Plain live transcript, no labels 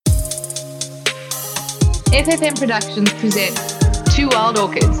FFM Productions presents Two Wild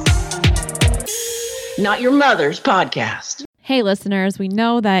Orchids. Not your mother's podcast. Hey listeners, we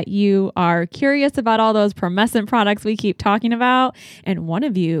know that you are curious about all those Promescent products we keep talking about, and one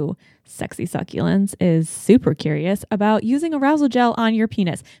of you, Sexy Succulents, is super curious about using arousal gel on your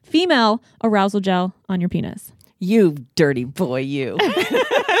penis. Female arousal gel on your penis. You dirty boy, you.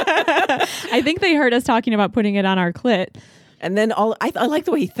 I think they heard us talking about putting it on our clit. And then I like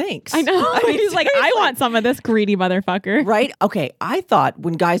the way he thinks. I know. He's like, I want some of this greedy motherfucker. Right? Okay. I thought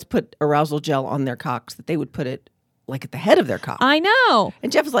when guys put arousal gel on their cocks that they would put it like at the head of their cock. I know.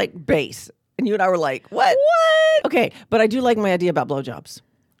 And Jeff was like, base. And you and I were like, what? What? Okay. But I do like my idea about blowjobs.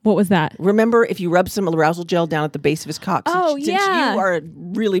 What was that? Remember, if you rub some arousal gel down at the base of his cock, since you are a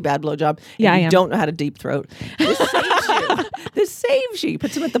really bad blowjob, and you don't know how to deep throat, this saves you. This saves you. You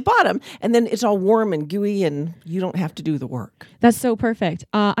put some at the bottom, and then it's all warm and gooey, and you don't have to do the work. That's so perfect.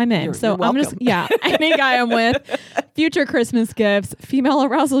 I'm in. You're I'm just, any guy I'm with, future Christmas gifts, female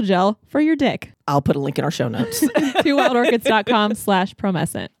arousal gel for your dick. I'll put a link in our show notes.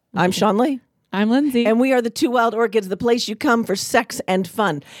 twowildorchids.com/promescent. I'm Sean Lee. I'm Lindsay. And we are the Two Wild Orchids, the place you come for sex and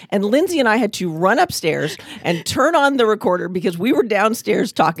fun. And Lindsay and I had to run upstairs and turn on the recorder because we were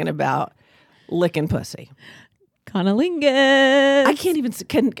downstairs talking about licking pussy. Conolingus. I can't even,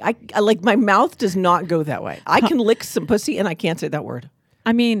 I like my mouth does not go that way. I can lick some pussy and I can't say that word.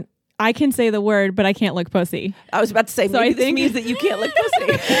 I mean, I can say the word, but I can't lick pussy. I was about to say, so maybe this means that you can't lick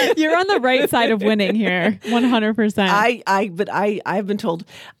pussy. You're on the right side of winning here, 100%. I've been told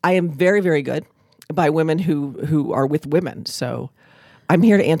I am very, very good by women who are with women. So I'm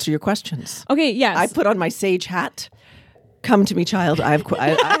here to answer your questions. Okay, yes. I put on my sage hat. Come to me, child. I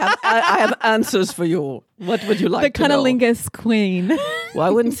have answers for you. What would you like to know? The Conolingus queen. Well,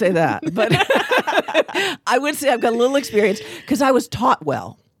 I wouldn't say that, but I would say I've got a little experience because I was taught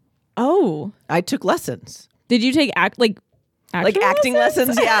well. Oh. I took lessons. Did you take acting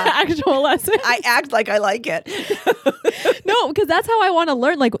lessons? Yeah. Actual lessons? I act like I like it. No, because that's how I want to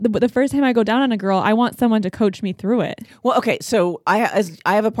learn. Like the first time I go down on a girl, I want someone to coach me through it. Well, okay. So I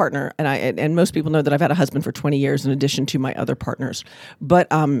have a partner, and most people know that I've had a husband for 20 years in addition to my other partners.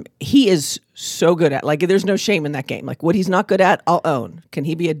 But he is so good at, like, there's no shame in that game. Like, what he's not good at, I'll own. Can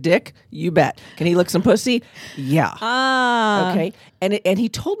he be a dick? You bet. Can he lick some pussy? Yeah. Okay. And he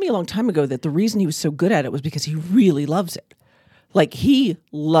told me a long time ago that the reason he was so good at it was because he really loves it. Like, he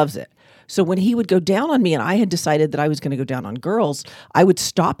loves it. So when he would go down on me and I had decided that I was going to go down on girls, I would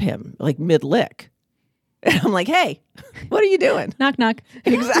stop him like mid-lick. And I'm like, hey, what are you doing? Knock, knock.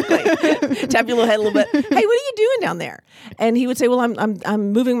 Exactly. Tap your little head a little bit. Hey, what are you doing down there? And he would say, well,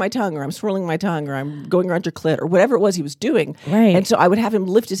 I'm moving my tongue, or I'm swirling my tongue, or I'm going around your clit, or whatever it was he was doing. Right. And so I would have him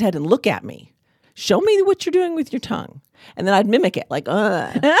lift his head and look at me. Show me what you're doing with your tongue. And then I'd mimic it like,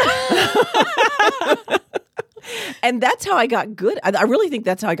 And that's how I got good. I really think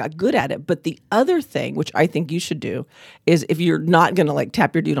that's how I got good at it. But the other thing, which I think you should do, is if you're not going to like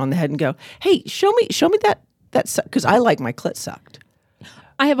tap your dude on the head and go, hey, show me that because I like my clit sucked.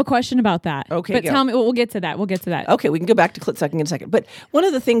 I have a question about that. Okay, but go. tell me. We'll get to that. Okay, we can go back to clit sucking in a second. But one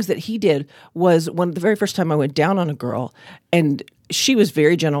of the things that he did was the very first time I went down on a girl, and she was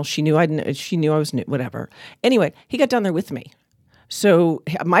very gentle. She knew I was new, whatever. Anyway, he got down there with me. So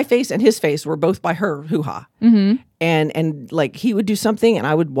my face and his face were both by her hoo-ha. Mm-hmm. And like he would do something and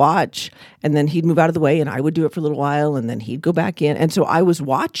I would watch, and then he'd move out of the way and I would do it for a little while and then he'd go back in. And so I was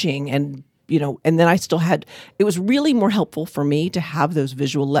watching, and and then I still had, it was really more helpful for me to have those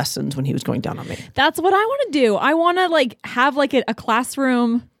visual lessons when he was going down on me. That's what I want to do. I want to like have like a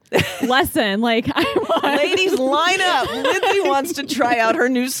classroom lesson. Like, ladies, line up. Lindsay wants to try out her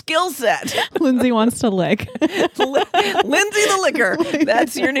new skill set. Lindsay wants to lick. Lindsay the licker.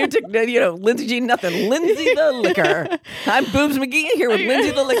 That's your new, Lindsay Jean nothing. Lindsay the licker. I'm Boobs McGee here with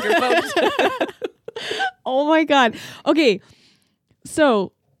Lindsay the licker, folks. Oh my God. Okay,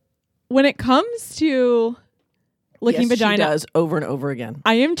 so when it comes to licking vagina, she does over and over again.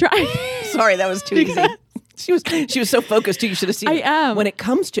 I am trying. Sorry, that was too easy. She was so focused too. You should have seen it. I am. When it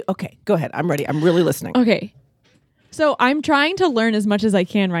comes to, okay, go ahead. I'm ready. I'm really listening. Okay. So I'm trying to learn as much as I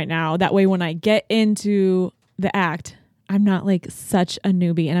can right now. That way when I get into the act, I'm not like such a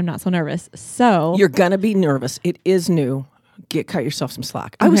newbie and I'm not so nervous. So you're going to be nervous. It is new. Cut yourself some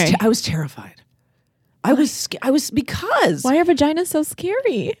slack. Okay. I was terrified. I was because. Why are vaginas so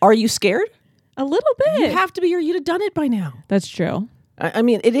scary? Are you scared? A little bit. You have to be, or you'd have done it by now. That's true. I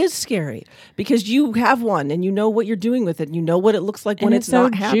mean, it is scary because you have one and you know what you're doing with it. And you know what it looks like when it's so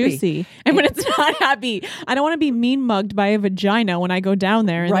not happy. Juicy. And when it's not happy. I don't want to be mean mugged by a vagina when I go down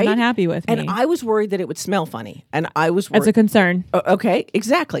there and they're not happy with me. And I was worried that it would smell funny. And I was worried. That's a concern. Okay,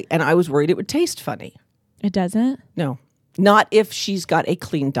 exactly. And I was worried it would taste funny. It doesn't? No, not if she's got a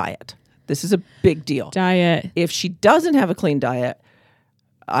clean diet. This is a big deal. Diet. If she doesn't have a clean diet,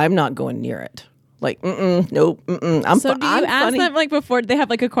 I'm not going near it. Like, nope. I'm So do you I'm ask funny. them, like, before they have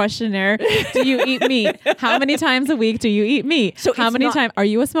like a questionnaire? Do you eat meat? How many times a week do you eat meat? So how it's many not- times are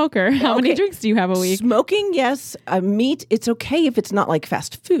you a smoker? How many Okay. drinks do you have a week? Smoking, yes. Meat, it's okay if it's not like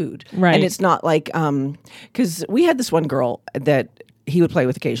fast food. Right. And it's not like, because we had this one girl that he would play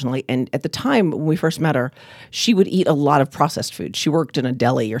with occasionally. And at the time when we first met her, she would eat a lot of processed food. She worked in a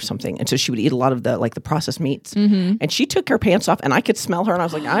deli or something. And so she would eat a lot of the processed meats. Mm-hmm. And she took her pants off and I could smell her. And I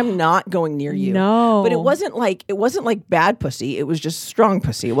was like, I'm not going near you. No. But it wasn't like bad pussy. It was just strong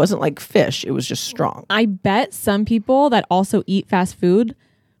pussy. It wasn't like fish. It was just strong. I bet some people that also eat fast food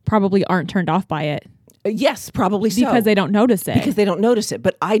probably aren't turned off by it Yes, probably so. because they don't notice it. Because they don't notice it.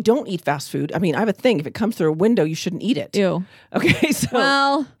 But I don't eat fast food. I mean, I have a thing. If it comes through a window, you shouldn't eat it. Ew. Okay, so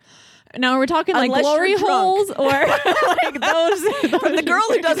Well, now we're talking like Unless glory you're drunk. holes or like those. from the girl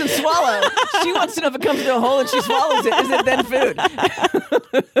who doesn't swallow, she wants to know if it comes through a hole and she swallows it. Is it then food?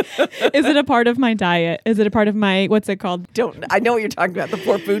 Is it a part of my diet? Is it a part of my, what's it called? I know what you're talking about. The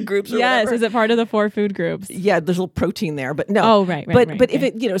 4 food groups or Yes. whatever. Is it part of the 4 food groups? Yeah, there's a little protein there, but no. Oh, right, But right, if okay.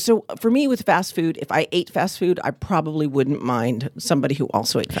 it, so for me with fast food, if I ate fast food, I probably wouldn't mind somebody who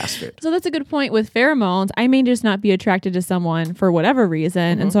also ate fast food. So that's a good point with pheromones. I may just not be attracted to someone for whatever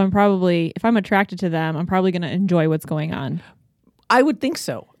reason. And so I'm probably, if I'm attracted to them, I'm probably going to enjoy what's going on. I would think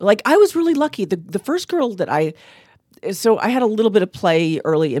so. Like I was really lucky. The first girl that I had a little bit of play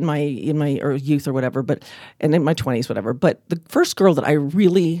early in my or youth or whatever, and in my 20s, whatever. But the first girl that I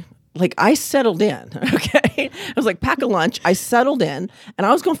really like, I settled in. Okay, I was like, pack a lunch. I settled in, and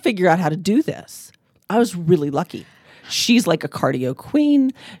I was going to figure out how to do this. I was really lucky. She's like a cardio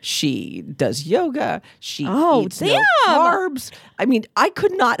queen. She does yoga. She eats no carbs. I mean, I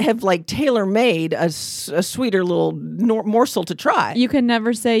could not have like tailor-made a sweeter little morsel to try. You can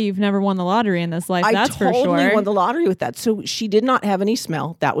never say you've never won the lottery in this life. That's for I totally sure. won the lottery with that. So she did not have any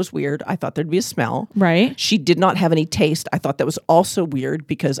smell. That was weird. I thought there'd be a smell. Right. She did not have any taste. I thought that was also weird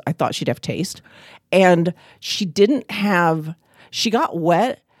because I thought she'd have taste. And she got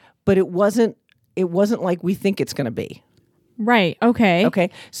wet, but it wasn't like we think it's going to be. Right. Okay. Okay.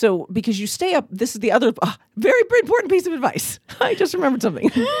 So because you stay up, this is the other very important piece of advice. I just remembered something.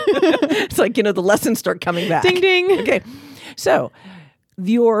 It's like, the lessons start coming back. Ding, ding. Okay. So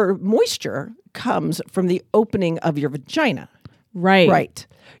your moisture comes from the opening of your vagina. Right. Right.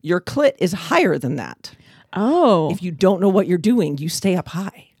 Your clit is higher than that. Oh. If you don't know what you're doing, you stay up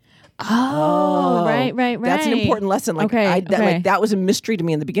high. Oh. Right. That's an important lesson. Like, Okay, that was a mystery to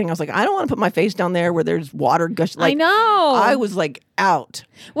me in the beginning. I was like, I don't want to put my face down there where there's water gush. Like, I know. I was like out.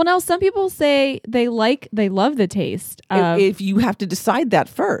 Well, now some people say they love the taste of. If you have to decide that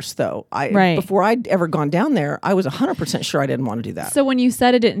first, though, Right. before I'd ever gone down there, I was 100% sure I didn't want to do that. So when you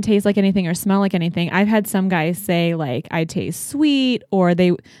said it didn't taste like anything or smell like anything, I've had some guys say like I taste sweet, or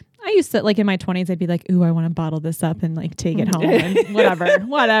I used to, like in my 20s, I'd be like, ooh, I want to bottle this up and like take it home and whatever.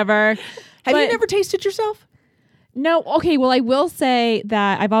 Have you But- never tasted yourself? No. Okay. Well, I will say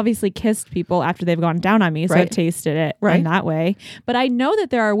that I've obviously kissed people after they've gone down on me. So Right. I've tasted it Right. in that way. But I know that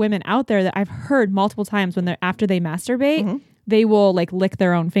there are women out there that I've heard multiple times after they masturbate, Mm-hmm. they will like lick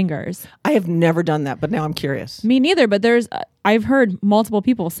their own fingers. I have never done that, but now I'm curious. Me neither. But I've heard multiple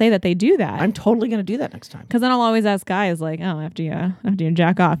people say that they do that. I'm totally going to do that next time. Because then I'll always ask guys like, oh, after you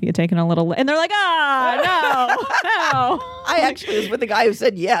jack off, you taking a little, and they're like, no. I actually was with the guy who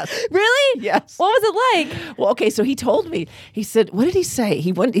said yes. Really? Yes. What was it like? Well, okay, so he told me. He said, "What did he say?"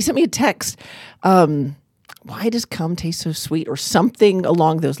 He sent me a text. Why does cum taste so sweet, or something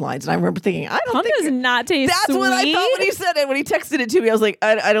along those lines? And I remember thinking, I don't Cum think does not taste that's sweet. what I thought when he said it. When he texted it to me, I was like,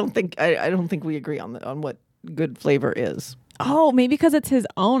 I don't think we agree on what good flavor is. Oh, maybe because it's his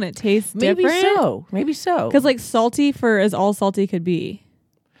own. It tastes Maybe different. Maybe so. Because like salty for as all salty could be.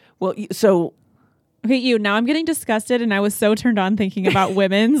 Well, so Okay, now I'm getting disgusted, and I was so turned on thinking about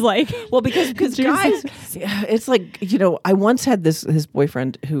women's like. well because guys, it's like I once had his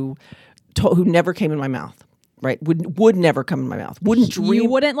boyfriend who never came in my mouth. Right, would never come in my mouth. Wouldn't dream. You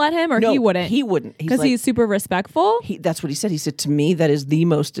wouldn't let him, or No, he wouldn't. He wouldn't. Because like, he's super respectful. That's what he said. He said, to me, that is the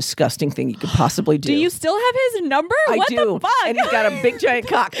most disgusting thing you could possibly do. Do you still have his number? I What do. the fuck? And he's got a big giant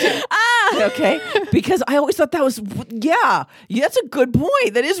cock too. Okay. Because I always thought that was, that's a good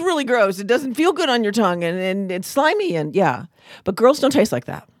point. That is really gross. It doesn't feel good on your tongue and it's slimy and yeah. But girls don't taste like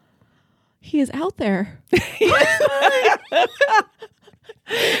that. He is out there.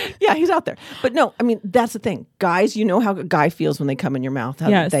 Yeah, he's out there. But no, I mean, that's the thing. Guys, you know how a guy feels when they come in your mouth. How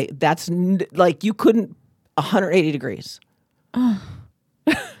Yes. That's like you couldn't 180 degrees.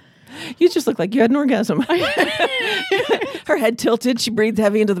 You just look like you had an orgasm. Her head tilted. She breathed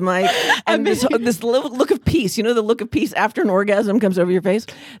heavy into the mic. And this look of peace, you know, the look of peace after an orgasm comes over your face.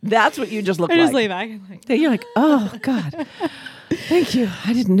 That's what you just look I like. just lay back. I'm like, You're like, oh, God. Thank you.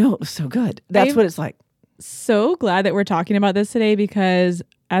 I didn't know it was so good. That's what it's like. so glad that we're talking about this today because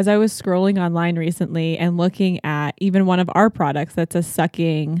as I was scrolling online recently and looking at even one of our products that's a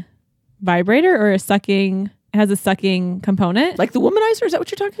sucking vibrator or it has a sucking component. Like the womanizer? Is that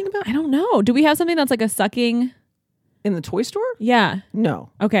what you're talking about? I don't know. Do we have something that's like a sucking? In the toy store? Yeah. No.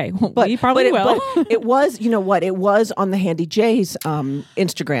 Okay. Well, we probably will. But it was, you know what? It was on the Handy J's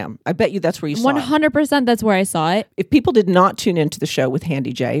Instagram. I bet you that's where you saw it. 100% that's where I saw it. If people did not tune into the show with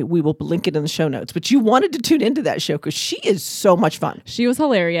Handy J, we will link it in the show notes. But you wanted to tune into that show because she is so much fun. She was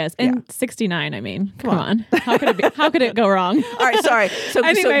hilarious. And 69, I mean, come on. How could it go wrong? All right, sorry. So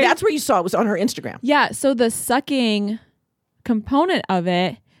Anyway. that's where you saw it was on her Instagram. Yeah. So the sucking component of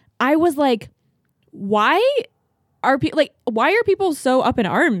it, I was like, why are people so up in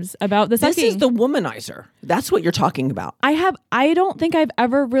arms about the sucking? This is the womanizer. That's what you're talking about. I don't think I've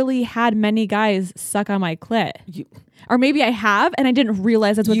ever really had many guys suck on my clit. Or maybe I have and I didn't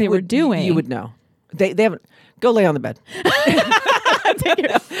realize that's what they were doing. You would know. They haven't. Go lay on the bed.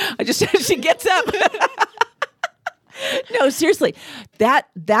 I just said she gets up. No, seriously, that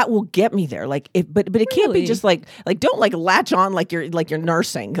will get me there. Like, but it can't be just like don't like latch on like you're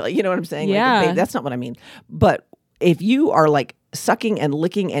nursing. Like, you know what I'm saying? Yeah, like, that's not what I mean. But if you are like sucking and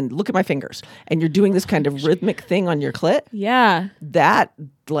licking and look at my fingers, and you're doing this kind of rhythmic thing on your clit, yeah,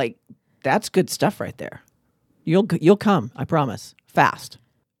 that's good stuff right there. You'll come, I promise, fast.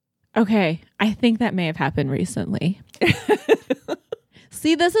 Okay, I think that may have happened recently.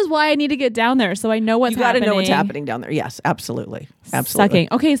 See, this is why I need to get down there so I know what's happening. You got to know what's happening down there. Yes, absolutely. Sucking.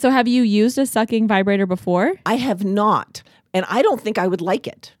 Okay, so have you used a sucking vibrator before? I have not, and I don't think I would like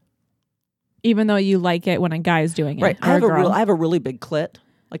it. Even though you like it when a guy's doing it. Right. I have a really big clit.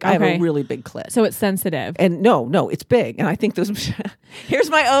 Like I have a really big clit. So it's sensitive. And no, it's big. And I think those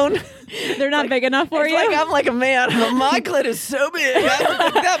here's my own. They're not big enough for you. Like I'm like a man. My clit is so big. I look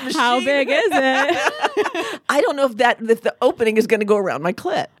like that machine. How big is it? I don't know if the opening is going to go around my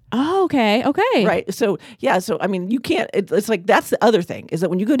clit. Oh, okay. Okay. Right. So yeah. So I mean, you can't. It's like that's the other thing is that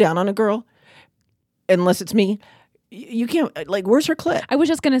when you go down on a girl, unless it's me. You can't, like, where's her clit? I was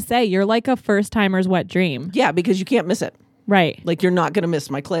just going to say, you're like a first timer's wet dream. Yeah, because you can't miss it. Right. Like, you're not going to miss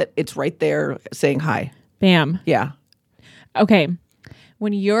my clit. It's right there saying hi. Bam. Yeah. Okay.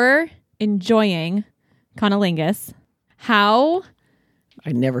 When you're enjoying conolingus, how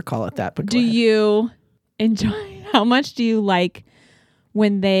I never call it that, but do you enjoy, how much do you like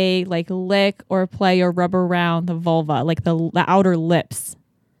when they like lick or play or rub around the vulva, like the outer lips?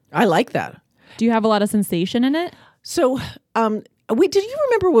 I like that. Do you have a lot of sensation in it? So, did you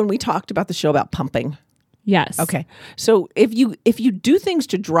remember when we talked about the show about pumping? Yes. Okay. So if you do things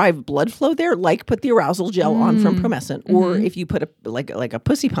to drive blood flow there, like put the arousal gel on from Promescent, or if you put a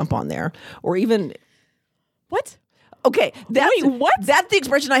pussy pump on there, or even what? Okay, Wait, what? That's the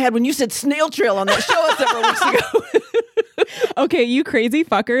expression I had when you said snail trail on that show several weeks ago. Okay, you crazy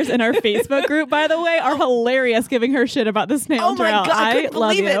fuckers in our Facebook group, by the way, are hilarious giving her shit about the snail trail. Oh my God, I couldn't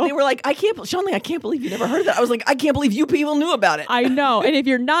believe it. You. They were like, Shanley, I can't believe you never heard of that. I was like, I can't believe you people knew about it. I know. And if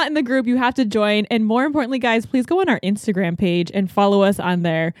you're not in the group, you have to join. And more importantly, guys, please go on our Instagram page and follow us on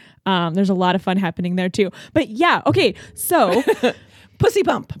there. There's a lot of fun happening there too. But yeah, okay, so... Pussy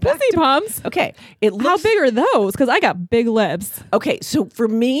pump. Pussy pumps. Okay. How big are those? Because I got big lips. Okay, so for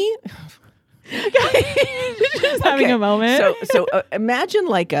me... Just having a moment. So imagine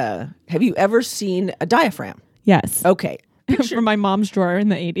have you ever seen a diaphragm? Yes. Okay. From my mom's drawer in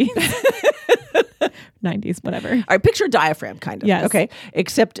the 80s. 90s, whatever. All right, picture a diaphragm, kind of. Yes. Okay.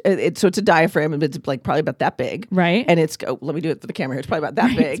 Except it's a diaphragm, and it's like probably about that big. Right. And let me do it for the camera here. It's probably about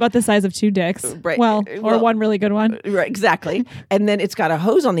that big. It's about the size of 2 dicks. Right. Well, or one really good one. Right. Exactly. And then it's got a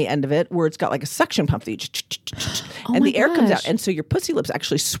hose on the end of it where it's got like a suction pump that and the air comes out, and so your pussy lips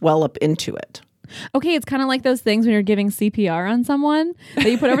actually swell up into it. Okay, it's kind of like those things when you're giving CPR on someone that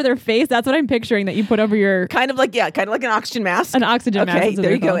you put over their face. That's what I'm picturing, that you put over your... Kind of like an oxygen mask. An oxygen mask. Okay,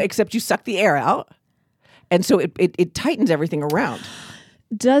 there you go. Except you suck the air out. And so it tightens everything around.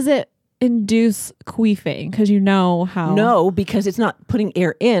 Does it induce queefing? Because you know how... No, because it's not putting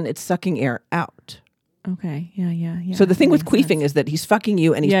air in, it's sucking air out. Okay, yeah. So the thing with queefing is that he's fucking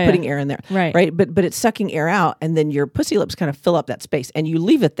you and he's putting air in there. Right. But it's sucking air out, and then your pussy lips kind of fill up that space, and you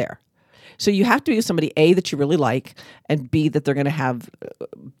leave it there. So you have to be with somebody, A, that you really like, and B, that they're going to have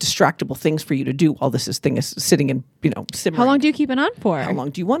distractible things for you to do while this thing is sitting and, simmering. How long do you keep it on for? How long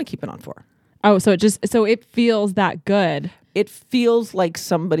do you want to keep it on for? Oh, so it feels that good. It feels like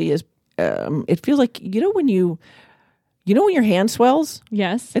somebody is it feels like when when your hand swells.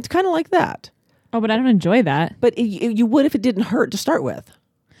 Yes. It's kind of like that. Oh, but I don't enjoy that. But you would if it didn't hurt to start with.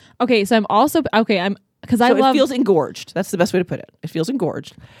 Okay, so I'm also because I So love it feels engorged. That's the best way to put it. It feels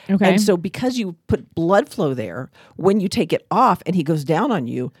engorged. Okay. And so because you put blood flow there, when you take it off and he goes down on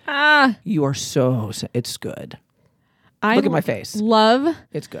you, you are it's good. Look at my face. Love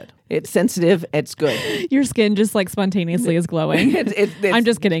It's good. It's sensitive. It's good. your skin just like spontaneously is glowing. I'm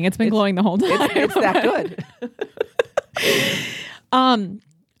just kidding. It's been glowing the whole time. It's that good.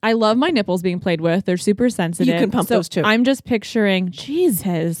 I love my nipples being played with. They're super sensitive. You can pump those too. I'm just picturing,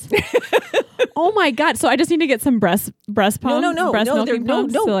 Jesus. Oh my God. So I just need to get some breast pumps. No. Breast milking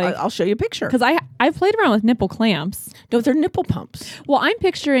pumps. So I'll show you a picture. because I've played around with nipple clamps. No, they're nipple pumps. Well, I'm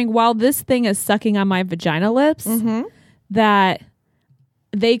picturing while this thing is sucking on my vagina lips, that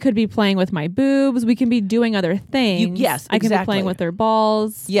they could be playing with my boobs. We can be doing other things. Yes, I can be exactly. playing with their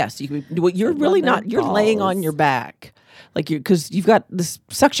balls. Yes, you're really their not. You're laying on balls. your back, because you've got this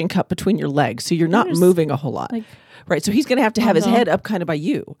suction cup between your legs, so you're not moving a whole lot, right? So he's going to have his head up kind of by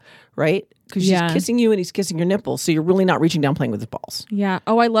you, right? Because she's kissing you and he's kissing your nipples, so you're really not reaching down playing with his balls. Yeah.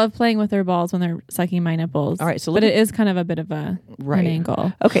 Oh, I love playing with their balls when they're sucking my nipples. All right, so but it is kind of a bit of an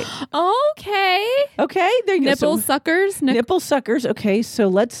angle. Okay. Okay. There you Nipple go. So, suckers. nipple suckers. Okay, so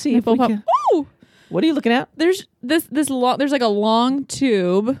let's see Nipple if we pump. can. Ooh. What are you looking at? There's there's like a long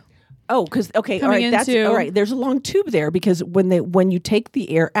tube. Oh, because all Coming right, that's into- all right. There's a long tube there because when you take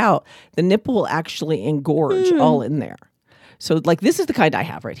the air out, the nipple will actually engorge all in there. So like this is the kind I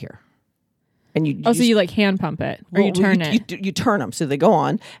have right here, and So you like hand pump it or you turn it. You turn them so they go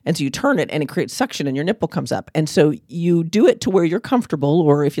on, and so you turn it and it creates suction and your nipple comes up, and so you do it to where you're comfortable,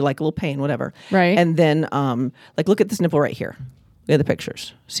 or if you like a little pain, whatever. Right. And then look at this nipple right here. Look at the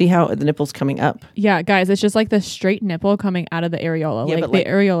pictures. See how the nipple's coming up. Yeah, guys, it's just like the straight nipple coming out of the areola. Yeah, like but the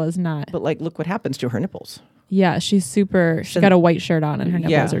areola is not. But look what happens to her nipples. Yeah, she's got a white shirt on and her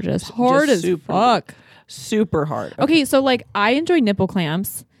nipples are just hard as fuck. Super hard. Okay, so like I enjoy nipple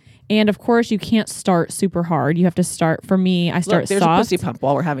clamps. And of course, you can't start super hard. You have to start. For me, I start Look, there's soft. a pussy pump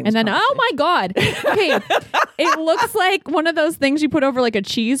while we're having this And then, oh my God. Okay. It looks like one of those things you put over like a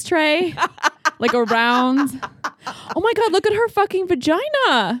cheese tray, like a round. Oh my God, look at her fucking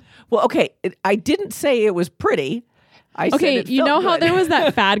vagina. Well, okay. I didn't say it was pretty. I said Okay, it you know felt how good. there was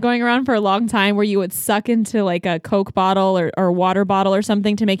that fad going around for a long time where you would suck into like a Coke bottle or water bottle or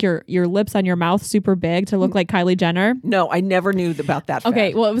something to make your lips on your mouth super big to look like Kylie Jenner? No, I never knew about that.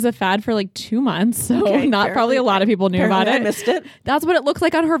 Okay, fad. well, it was a fad for like 2 months, so Okay, not probably a lot of people knew about apparently it. I missed it. That's what it looks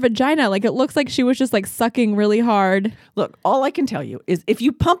like on her vagina. Like it looks like she was just like sucking really hard. Look, all I can tell you is if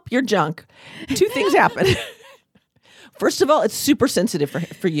you pump your junk, 2 things happen. First of all, it's super sensitive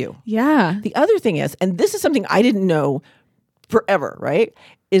for you. Yeah. The other thing is, and this is something I didn't know forever, right?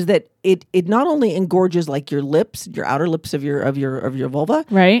 Is that it not only engorges like your lips, your outer lips of your vulva,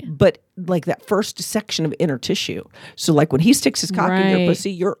 Right. but like that first section of inner tissue. So like when he sticks his cock in your Right.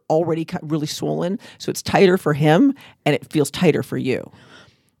 pussy, you're already really swollen. So it's tighter for him and it feels tighter for you.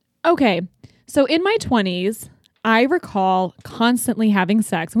 Okay. So in my 20s, I recall constantly having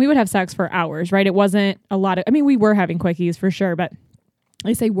sex, and we would have sex for hours, right? It wasn't a lot of, we were having quickies for sure, but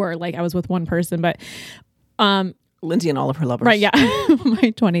I say were, like I was with one person, but Lindsay and all of her lovers. right, yeah. My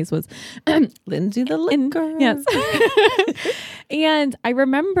 20s was Lindsay the liquor. yes. And I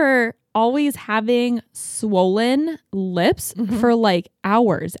remember always having swollen lips for like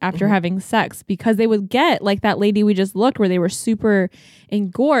hours after having sex because they would get like that lady we just looked where they were super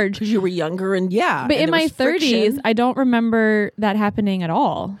engorged. Because you were younger and yeah. But and in there my was 30s, friction. I don't remember that happening at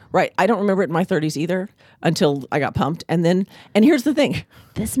all. Right. I don't remember it in my 30s either until I got pumped. And here's the thing.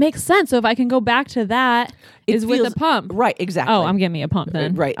 This makes sense. So if I can go back to that, is with feels- a pump. Right, exactly. Oh, I'm getting me a pump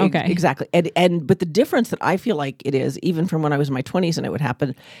then. Right. Okay. Exactly. But the difference that I feel like it is, even from when I was in my 20s and it would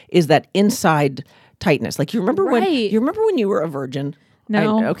happen, is that inside tightness. Like you remember when you were a virgin?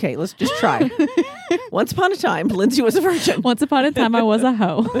 No. Okay, let's just try. Once upon a time, Lindsay was a virgin. Once upon a time, I was a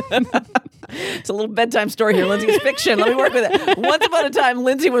hoe. It's a little bedtime story here. Lindsay's fiction. Let me work with it. Once upon a time,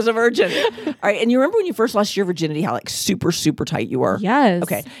 Lindsay was a virgin. All right. And you remember when you first lost your virginity, how like super, super tight you were? Yes.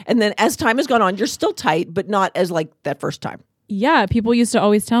 Okay. And then as time has gone on, you're still tight, but not as like that first time. Yeah. People used to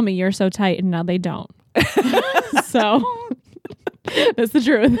always tell me you're so tight, and now they don't. So that's the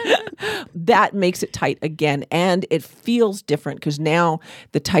truth. That makes it tight again, and it feels different because now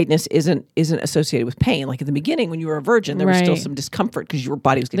the tightness isn't associated with pain. Like in the beginning, when you were a virgin, there was still Right. some discomfort because your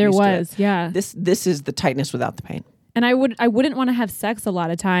body was getting There used was, to it. yeah. This is the tightness without the pain. And I wouldn't want to have sex a lot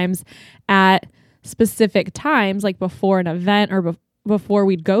of times at specific times, like before an event or before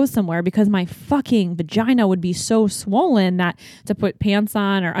we'd go somewhere because my fucking vagina would be so swollen that to put pants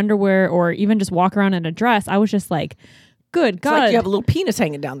on or underwear or even just walk around in a dress, I was just like, good It's God. like you have a little penis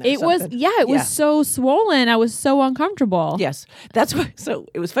hanging down there. It was, it was so swollen. I was so uncomfortable. Yes, that's why. So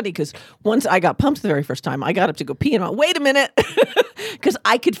it was funny because once I got pumped the very first time, I got up to go pee and I went, wait a minute, because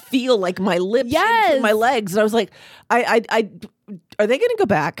I could feel like my lips and my legs, and I was like, I are they going to go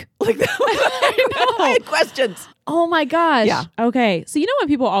back? Like I had questions. Oh my gosh. Yeah. Okay. So you know when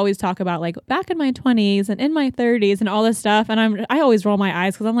people always talk about like back in my 20s and in my 30s and all this stuff, and I always roll my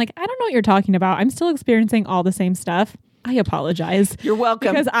eyes because I'm like, I don't know what you're talking about. I'm still experiencing all the same stuff. I apologize. You're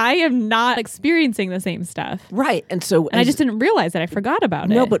welcome. Because I am not experiencing the same stuff. Right. And so I just didn't realize that. I forgot about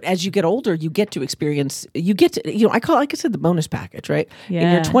it. No, but as you get older, you get to experience, I call it, like I said, the bonus package, right? Yeah.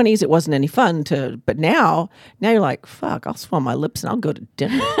 In your 20s, it wasn't any fun but now you're like, fuck, I'll swallow my lips and I'll go to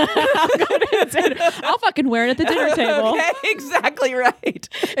dinner. I'll fucking wear it at the dinner table. Okay, exactly right.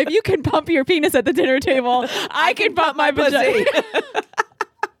 If you can pump your penis at the dinner table, I can pump my vagina.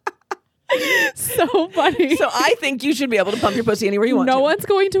 So funny. So I think you should be able to pump your pussy anywhere you want to. No one's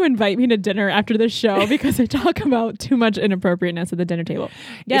going to invite me to dinner after this show because I talk about too much inappropriateness at the dinner table.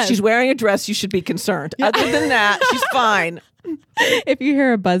 Yes. If she's wearing a dress, you should be concerned. Other than that, she's fine. If you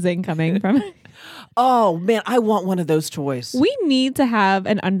hear a buzzing coming from... Oh, man, I want one of those toys. We need to have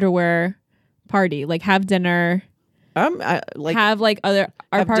an underwear party, like have dinner, have like our have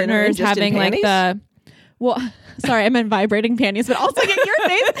dinner partners just in having like panties? sorry, I meant vibrating panties, but also get your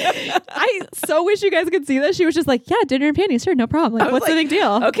face. I so wish you guys could see this. She was just like, yeah, dinner and panties, sure, no problem. Like, what's the big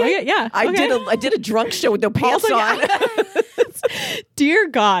deal? Okay, Like, yeah. I okay. did a drunk show with no pants on. Dear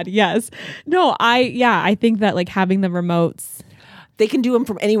God, yes. No, I think that like having the remotes, They can do them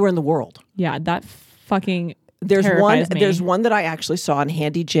from anywhere in the world. yeah, that fucking There's terrifies me. There's one that I actually saw on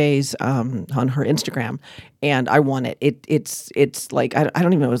Handy J's on her Instagram, and I want it. It's like I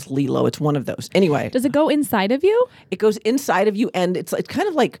don't even know. It's Lilo. It's one of those. Anyway, Does it go inside of you? it goes inside of you, and it's kind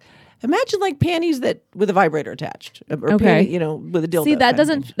of like imagine like panties that with a vibrator attached, or Okay. with a dildo. See, that kind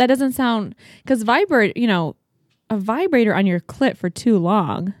of thing. doesn't sound because a vibrator on your clit for too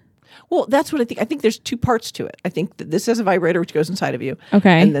long. Well, that's what I think. I think there's two parts to it. I think that this has a vibrator which goes inside of you.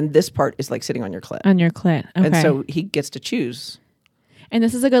 Okay. And then this part is like sitting on your clit. On your clit. Okay. And so he gets to choose. And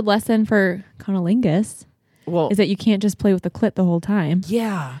this is a good lesson for conolingus, Well, is that you can't just play with the clit the whole time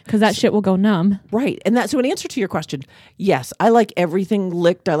yeah. because that shit will go numb. Right. And so in answer to your question, yes, I like everything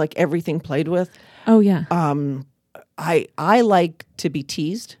licked. I like everything played with. Oh yeah. I like to be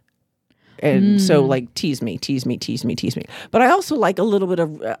teased. And so like tease me. But I also like a little bit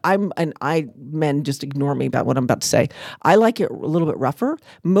of men just ignore me about what I'm about to say. I like it a little bit rougher.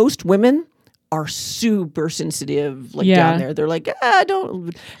 Most women are super sensitive down there. They're like,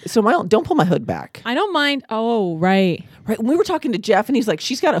 don't pull my hood back. I don't mind. Oh, right. Right. When we were talking to Jeff and he's like,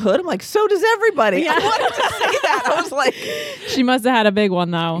 she's got a hood. I'm like, so does everybody. Yeah. I wanted to say that. I was like, She must have had a big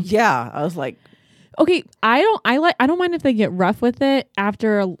one though. yeah. I was like, Okay, I don't mind if they get rough with it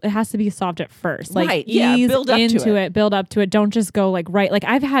after it has to be soft at first. Like Right, yeah, ease build up to into it. it, build up to it. Don't just go like right. Like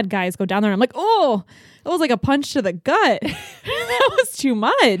I've had guys go down there and I'm like, oh, it was like a punch to the gut. That was too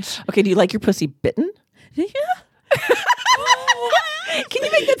much. okay, do you like your pussy bitten? Yeah. Can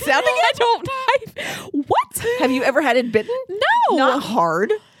you make that sound again? What? Have you ever had it bitten? No. Not hard.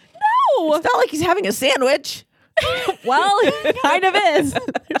 No. It's not like he's having a sandwich. Well, it kind of is.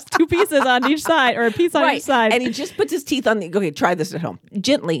 There's two pieces on each side, or a piece on each side. And he just puts his teeth on the. Okay, try this at home.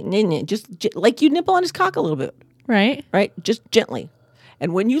 Gently, like you nipple on his cock a little bit, right? right? Just gently.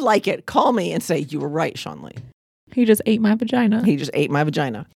 And when you like it, call me and say you were right, Sean Lee. He just ate my vagina. He just ate my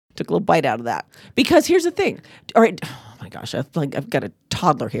vagina. Took a little bite out of that. Because here's the thing. All right. Oh my gosh, I've got a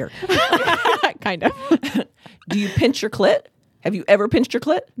toddler here. Kind of. Do you pinch your clit? Have you ever pinched your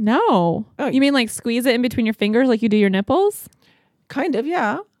clit? No. Oh. You mean like squeeze it in between your fingers like you do your nipples? Kind of,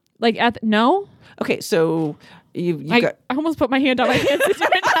 yeah. Like no? Okay, so you I got. almost put my hand on my pants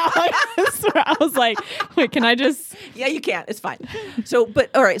right now. I was like, wait, can I just? Yeah, you can. It's fine. So,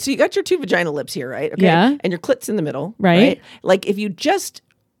 but all right. So you got your two vagina lips here, right? Okay. Yeah. And your clit's in the middle, Right. Like if you just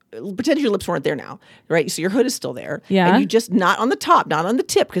pretend your lips weren't there now, right? So your hood is still there. Yeah. And you just not on the top, not on the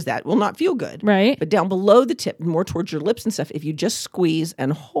tip, because that will not feel good. Right. But down below the tip, more towards your lips and stuff. If you just squeeze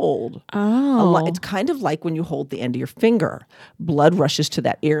and hold, Oh. it's kind of like when you hold the end of your finger, blood rushes to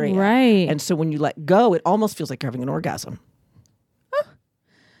that area, Right. And so when you let go, it almost feels like you're having an orgasm.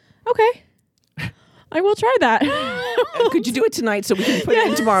 Okay. I will try that. Could you do it tonight so we can put it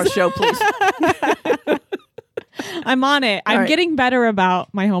in tomorrow's show, please? I'm on it. I'm right. getting better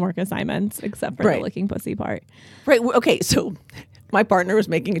about my homework assignments, except for Right. the licking pussy part. Right. Okay. So my partner was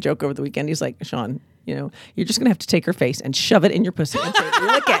making a joke over the weekend. He's like, Sean, you're just going to have to take her face and shove it in your pussy and say,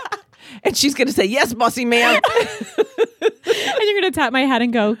 lick it. And she's going to say, yes, bossy man. And you're going to tap my head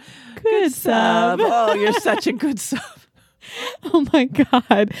and go, good sub. Oh, you're such a good sub. Oh my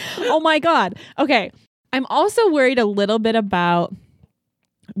God. Oh my God. Okay. I'm also worried a little bit about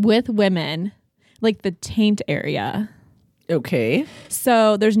with women, like the taint area. Okay.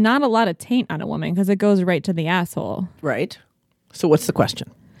 So there's not a lot of taint on a woman because it goes right to the asshole. Right. So what's the question?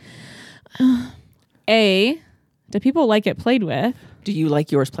 A, do people like it played with? Do you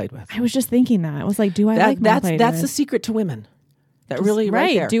like yours played with? I was just thinking that. I was like, do I like mine played That's with? the secret to women. That Just- really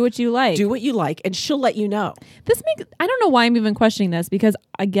right there. Do what you like. Do what you like, and she'll let you know. I don't know why I'm even questioning this because,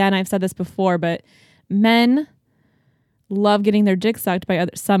 again, I've said this before, but men love getting their dick sucked by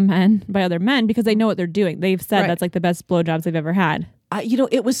other men because they know what they're doing. They've said Right. that's like the best blowjobs they've ever had.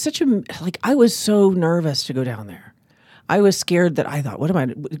 It was such I was so nervous to go down there. I was scared that I thought,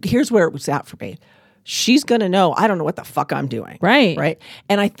 here's where it was at for me. She's going to know I don't know what the fuck I'm doing. Right. Right.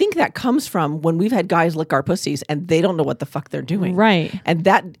 And I think that comes from when we've had guys lick our pussies and they don't know what the fuck they're doing. Right. And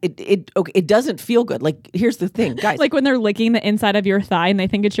that it doesn't feel good. Like, here's the thing, guys. Like when they're licking the inside of your thigh and they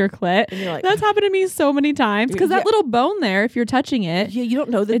think it's your clit. And you're like, that's happened to me so many times because Yeah. that little bone there, if you're touching it, yeah, you don't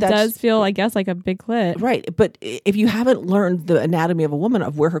know that it that's does feel, I guess, like a big clit. right. But if you haven't learned the anatomy of a woman,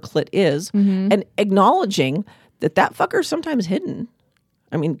 of where her clit is, and acknowledging that fucker's sometimes hidden.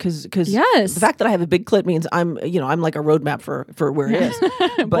 I mean, because Yes. the fact that I have a big clit means I'm like a roadmap for where it is.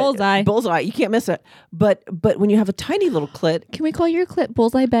 But, bullseye. You can't miss it. But when you have a tiny little clit, Can we call your clit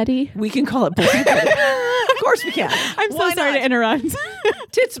Bullseye Betty? we can call it bullseye. Of course we can. I'm Why so sorry not? to interrupt.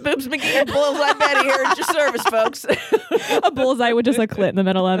 Tits, boobs, McGee, and bullseye Betty here at your service, folks. A bullseye with just a clit in the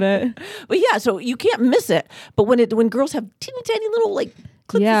middle of it. But yeah, so you can't miss it. But when girls have teeny tiny little like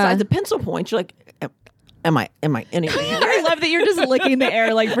clits Yeah. the size of pencil points, you're like, am I anywhere? I love that you're just licking the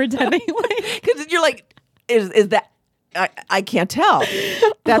air, like pretending like. Because you're like, is that? I can't tell.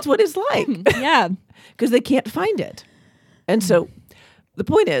 That's what it's like. Yeah. Because they can't find it. And so the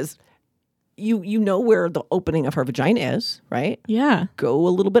point is, you know where the opening of her vagina is, right? Yeah. Go a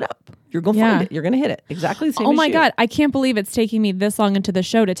little bit up. You're going to Yeah. find it. You're going to hit it. Exactly the same Oh as my you. God. I can't believe it's taking me this long into the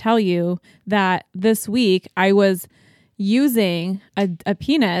show to tell you that this week I was using a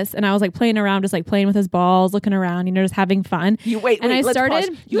penis and I was like playing around, just like playing with his balls, looking around, just having fun. Wait, I let's started,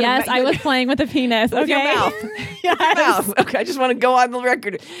 pause. You had yes, I was playing with a penis. with Okay. your mouth. Yes. Your mouth. Okay, I just want to go on the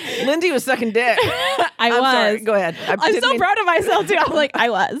record. Lindsay was sucking dick. I'm sorry. Go ahead. I'm so proud of myself too. I was like, I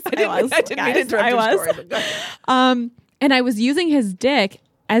was. I didn't mean to guys, interrupt I your was. story, but go ahead. And I was using his dick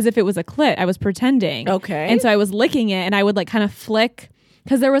as if it was a clit. I was pretending. Okay. And so I was licking it and I would like kind of flick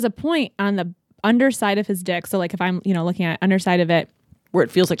because there was a point on the underside of his dick. So like if I'm, looking at underside of it, Where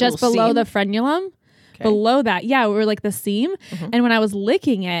it feels like just a little below seam. the frenulum. Below that, yeah, we were like the seam. And when I was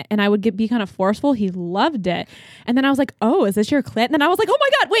licking it and I would be kind of forceful, he loved it. And then I was like, oh, is this your clit? And then I was like, oh my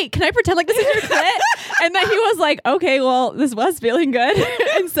God, wait, can I pretend like this is your clit? And then he was like, okay, well, this was feeling good.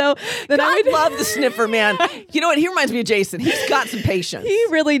 And so then I would love the sniffer, man. You know what? He reminds me of Jason. He's got some patience. He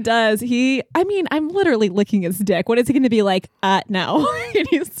really does. I'm literally licking his dick. What is he going to be like? No. Can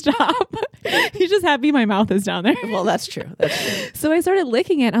you stop? He's just happy my mouth is down there. Well, that's true. That's true. So I started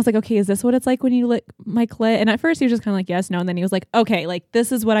licking it and I was like, okay, is this what it's like when you lick my clit? And at first he was just kind of like, yes, no. And then he was like, okay, like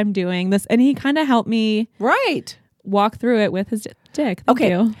this is what I'm doing. This, and he kind of helped me Right. walk through it with his dick. Thank Okay.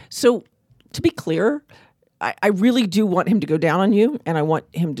 you. So to be clear, I really do want him to go down on you, and I want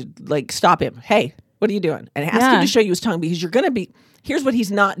him to like stop him. Hey, what are you doing? And ask him Yeah. to show you his tongue, because you're going to be. Here's what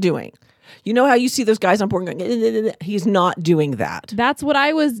he's not doing. You know how you see those guys on porn going? He's not doing that. That's what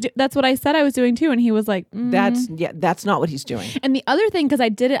I was. That's what I said I was doing too. And he was like, That's not what he's doing. And the other thing, because I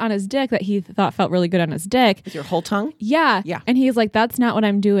did it on his dick that he thought felt really good on his dick. With your whole tongue. Yeah. Yeah. And he's like, that's not what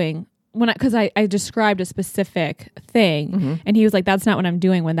I'm doing. Because I described a specific thing, and he was like, that's not what I'm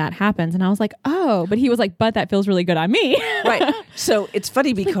doing when that happens. And I was like, oh, but he was like, but that feels really good on me. Right. So it's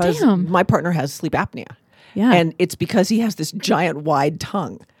funny because damn. my partner has sleep apnea. Yeah. And it's because he has this giant wide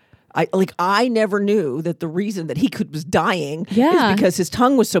tongue. I never knew that the reason that he was dying Yeah. is because his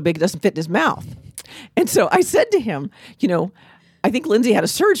tongue was so big it doesn't fit in his mouth. And so I said to him, I think Lindsay had a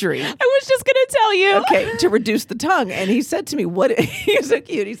surgery. I was just going to tell you. Okay, to reduce the tongue. And he said to me, he's so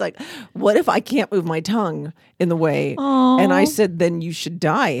cute. He's like, what if I can't move my tongue in the way? Aw. And I said, then you should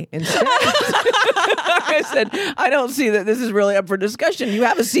die instead. I said, I don't see that this is really up for discussion. You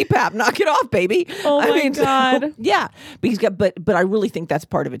have a CPAP. Knock it off, baby. Oh I my mean, God. So, yeah. But I really think that's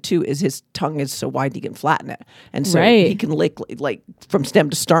part of it too, is his tongue is so wide he can flatten it. And so Right. he can lick like from stem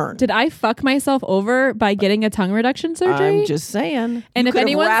to stern. Did I fuck myself over by getting a tongue reduction surgery? I'm just saying. And You if could have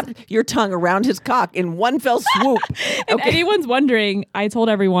anyone's- wrapped your tongue around his cock in one fell swoop. If anyone's wondering, I told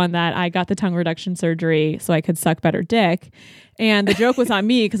everyone that I got the tongue reduction surgery so I could suck better dick. And the joke was on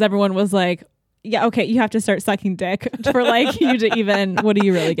me because everyone was like, yeah, okay, you have to start sucking dick for like you to even, what are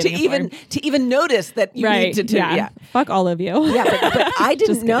you really to getting it even notice that you for? need to do. Yeah. Fuck all of you. Yeah, but I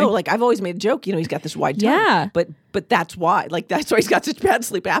didn't Just know. kidding. Like I've always made a joke. He's got this wide tongue. Yeah. But that's why. Like that's why he's got such bad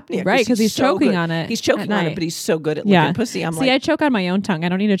sleep apnea. Right, 'cause he's so choking good. on it He's at choking on night. it, but he's so good at Yeah. licking pussy. I'm See, like, I choke on my own tongue. I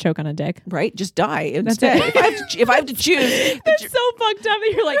don't need to choke on a dick. right, just die instead. it. If I have to choose, It's so fucked up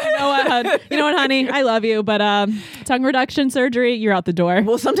that you're like, you know what, honey, I love you, but tongue reduction surgery, you're out the door.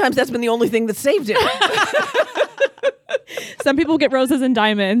 well, sometimes that's been the only thing that saved him. Some people get roses and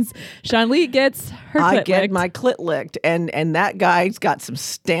diamonds. Sean Lee gets her clit I get licked. my clit licked, and that guy's got some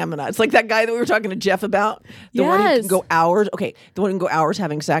stamina. It's like that guy that we were talking to Jeff about. The one who Yes. can go hours. Okay, the one who can go hours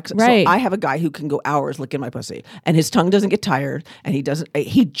having sex. Right. So I have a guy who can go hours licking my pussy, and his tongue doesn't get tired, and he doesn't.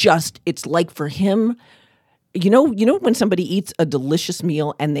 He just. It's like for him. You know when somebody eats a delicious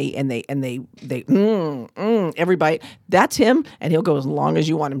meal and they every bite. That's him, and he'll go as long as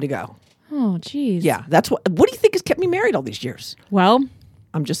you want him to go. Oh, geez. Yeah, that's what. What do you think has kept me married all these years? Well,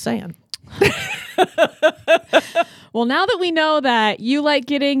 I'm just saying. well, now that we know that you like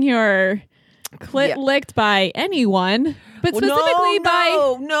getting your clit Yeah. licked by anyone, but Well, specifically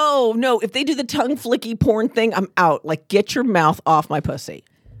by no. If they do the tongue flicky porn thing, I'm out. Like, get your mouth off my pussy.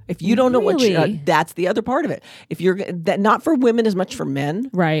 If you don't know what Really? that's the other part of it. If you're that not for women as much for men,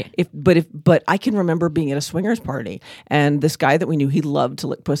 Right. But I can remember being at a swingers party and this guy that we knew, he loved to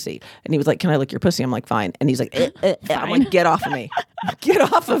lick pussy, and he was like, "Can I lick your pussy?" I'm like, "Fine," and he's like, I'm like, "Get off of me, get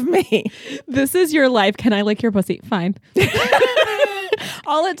off of me." this is your life. Can I lick your pussy? Fine.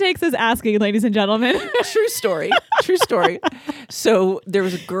 All it takes is asking, ladies and gentlemen. True story. So there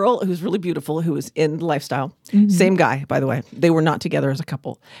was a girl who was really beautiful who was in Lifestyle. Same guy, by the way. They were not together as a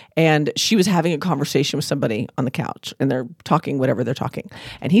couple. And she was having a conversation with somebody on the couch, and they're talking whatever they're talking.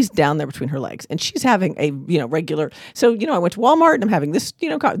 And he's down there between her legs, and she's having a regular. So I went to Walmart and I'm having this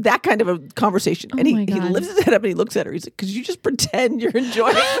that kind of a conversation. And my he God. lifts his head up and he looks at her. He's like, "Could you just pretend you're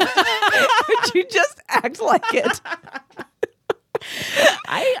enjoying it? Could you just act like it?"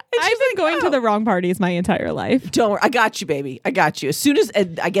 I've been going to the wrong parties my entire life. Don't worry. I got you, baby. I got you. As soon as,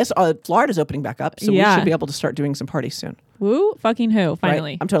 I guess Florida's opening back up, so we Yeah. should be able to start doing some parties soon. Woo, fucking who? Right?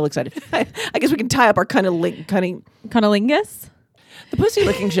 Finally. I'm totally excited. I guess we can tie up our kind of Cunnilingus? the pussy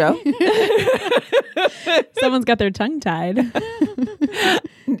licking show. Someone's got their tongue tied.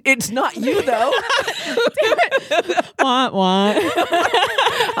 It's not you, though. Wah, wah.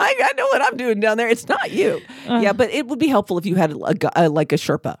 I know what I'm doing down there. It's not you. Yeah, but it would be helpful if you had like a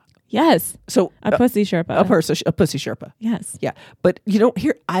Sherpa. Yes. So A pussy Sherpa. a pussy Sherpa. Yes. Yeah, but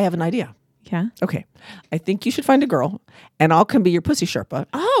here I have an idea. Yeah. Okay, I think you should find a girl, and I'll come be your pussy Sherpa.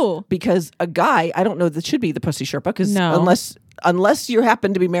 Oh. Because a guy, I don't know that should be the pussy Sherpa, because No. unless you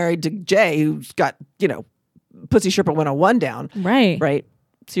happen to be married to Jay, who's got pussy Sherpa 101 down, Right. right?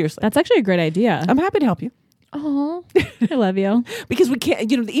 Seriously, That's actually a great idea. I'm happy to help you, Oh, I love you. because we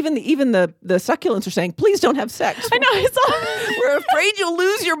can't. Even the succulents are saying, please don't have sex. I know. I saw. We're afraid you'll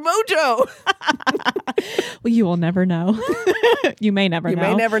lose your mojo. Well, you will never know. You may never know.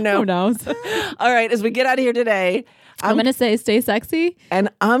 may never know. Who knows? All right, as we get out of here today, I'm going to say stay sexy. and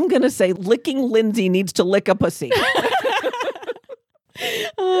I'm gonna say licking Lindsay needs to lick a pussy.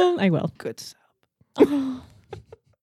 I will. Good stuff.